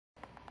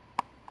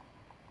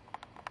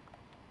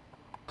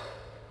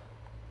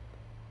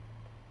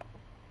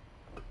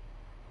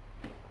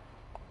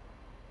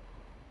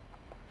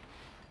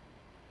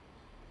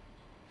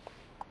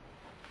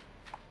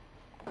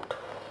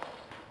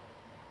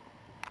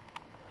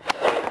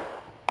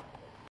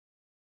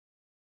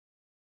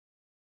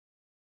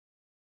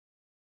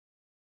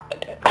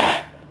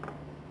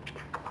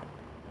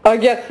I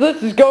guess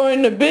this is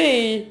going to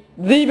be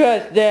the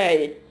best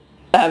day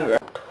ever.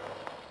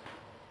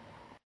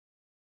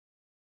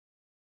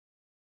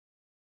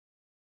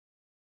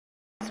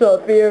 I smell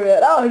fear,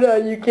 man. Oh no,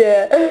 you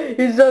can't.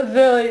 You're so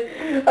silly.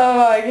 Oh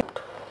my god.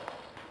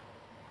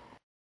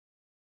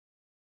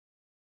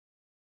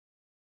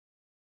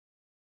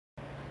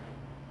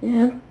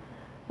 Yeah,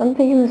 I'm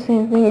thinking the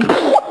same thing.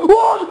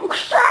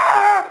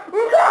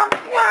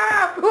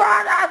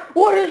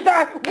 What is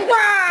that?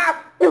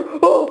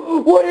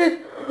 What is?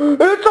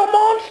 It's a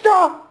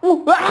monster!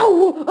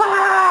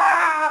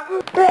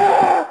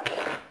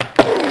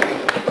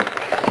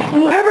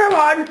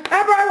 Everyone,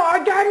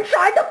 get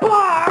inside the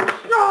box!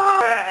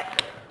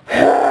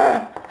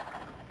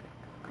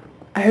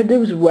 I heard there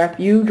was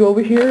refuge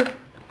over here.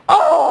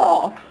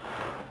 Oh!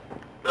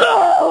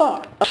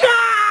 Oh!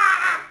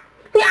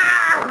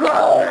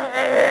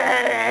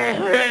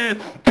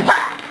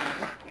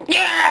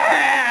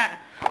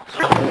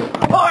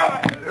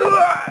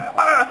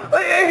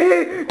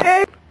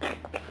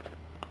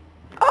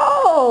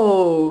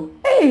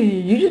 Hey,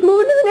 you just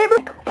moved into the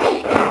neighborhood?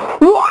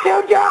 What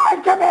are you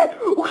doing to me?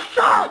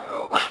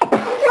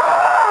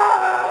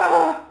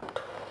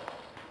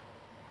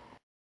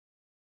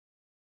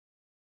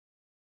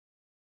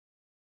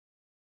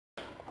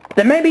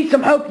 There may be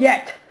some hope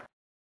yet.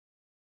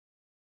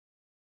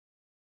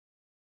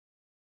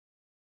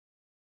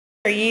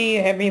 Are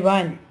you,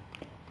 everyone?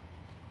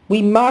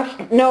 We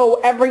must know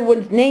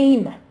everyone's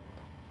name.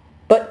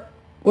 But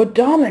we're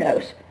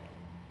Dominoes.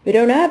 We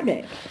don't have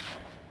names.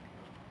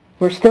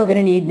 We're still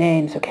gonna need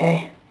names,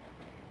 okay?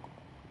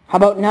 How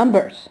about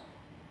numbers?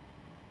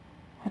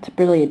 That's a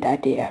brilliant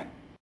idea.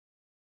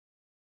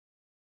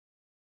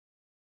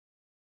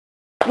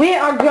 We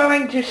are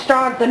going to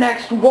start the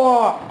next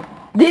war.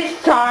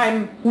 This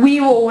time, we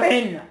will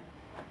win.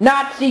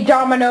 Nazi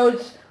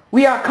Dominoes,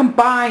 we are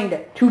combined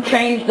to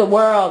change the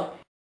world.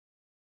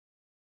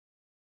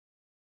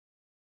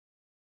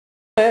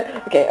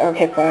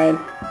 Okay, fine.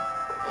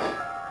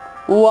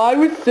 Why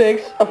was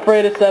 6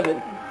 afraid of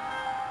 7?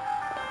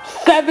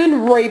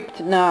 7 raped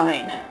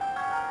 9.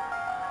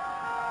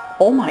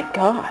 Oh my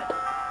god.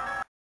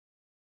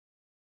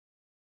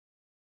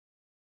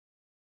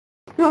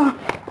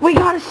 We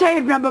gotta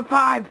save number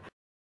 5.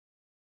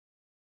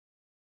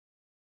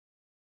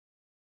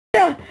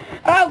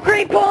 Oh,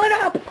 great, pull it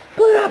up!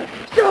 Pull it up!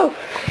 Go!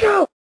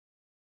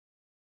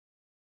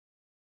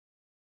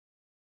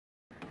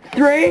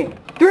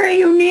 3,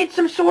 you need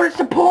some sort of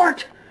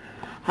support!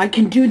 I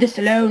can do this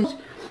alone.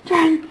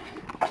 10.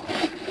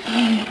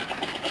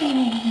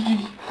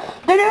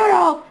 The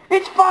noodle!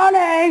 It's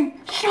falling!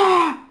 4,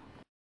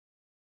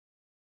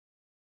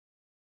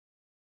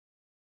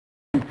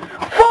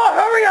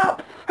 hurry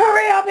up!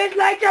 Hurry up, his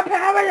legs are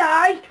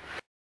paralyzed!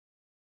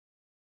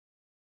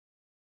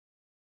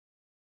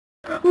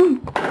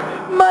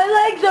 My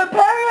legs are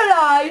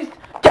paralyzed!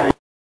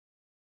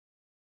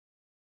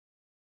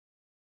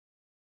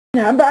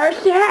 Number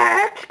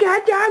 6,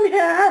 get down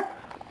here!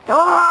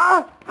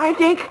 Oh, I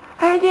think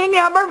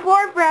number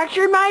 4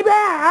 fractured my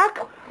back!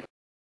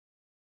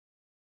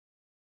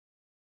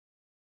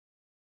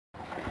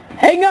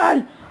 Hang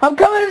on! I'm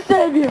coming to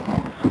save you!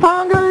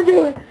 I'm gonna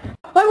do it!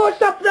 I won't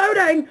stop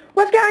floating!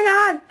 What's going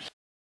on?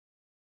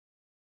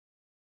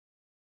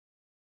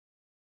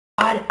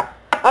 God.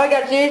 Oh my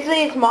god,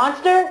 seriously? It's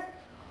Monster?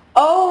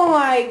 Oh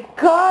my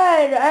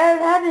god! I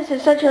haven't had this in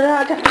such a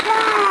long time.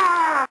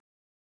 Ah!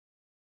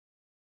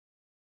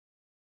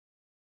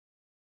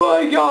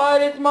 Oh my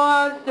god, it's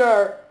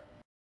Monster!